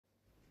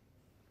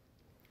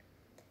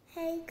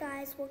Hey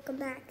guys, welcome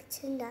back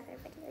to another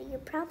video. You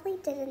probably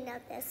didn't know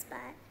this,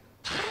 but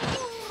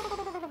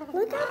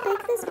look how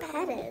big this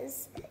pet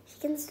is. You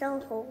can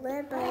still hold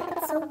it, but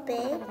it's so big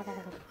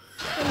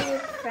when you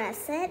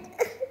press it.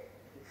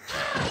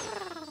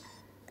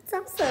 It's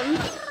awesome.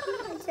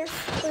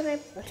 When I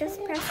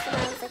just pressed it,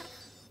 I was like,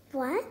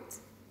 what?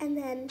 And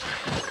then,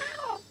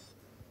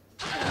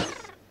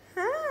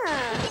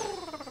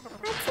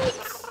 that's so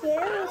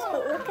cute,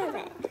 but look at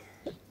it.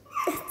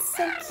 It's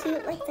so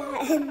cute like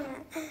that and that.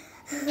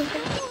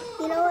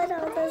 You know what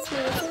all those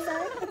noises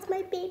are? It's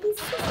my baby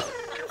sister.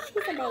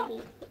 She's a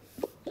baby.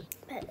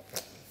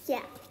 But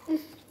yeah,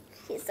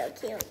 she's so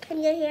cute.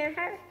 Can you hear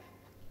her?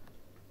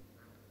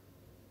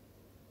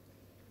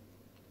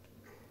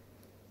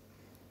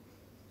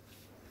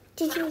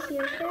 Did you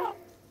hear her?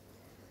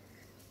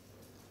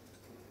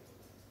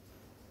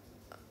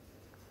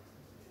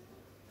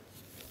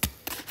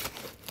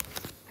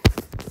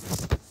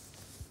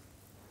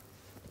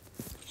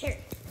 Here,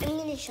 I'm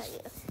going to show you.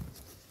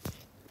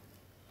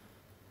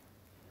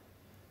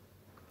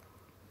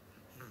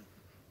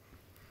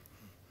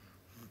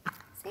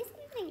 Say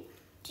something.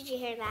 Did you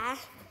hear that?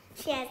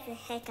 She has the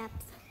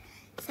hiccups.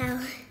 So,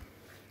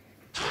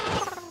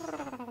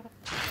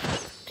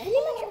 pretty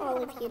much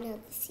all of you know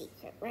the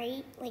secret,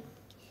 right? Like,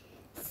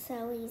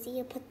 so easy.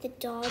 You put the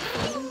dog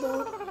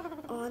rainbow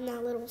on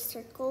that little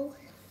circle.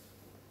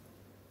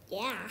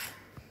 Yeah.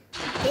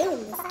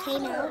 Boom, this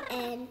came out,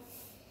 and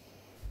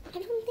I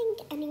don't think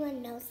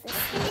anyone knows this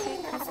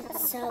secret because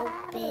it's so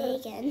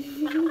big, and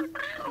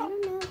I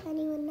don't know if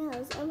anyone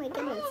knows. Oh my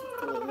goodness,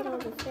 it's going to eat all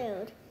the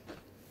food.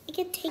 It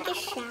can take a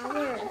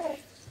shower.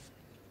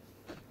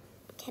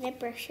 Can it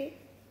brush it?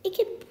 It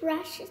can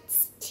brush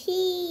its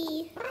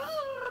teeth.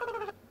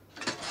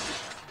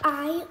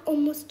 I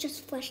almost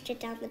just flushed it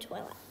down the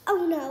toilet.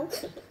 Oh no.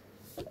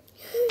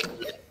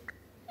 No.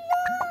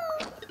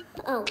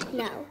 Oh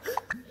no.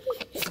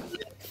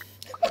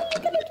 What are you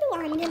gonna do?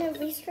 I'm gonna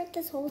restart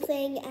this whole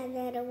thing and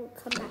then it will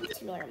come back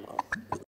to normal.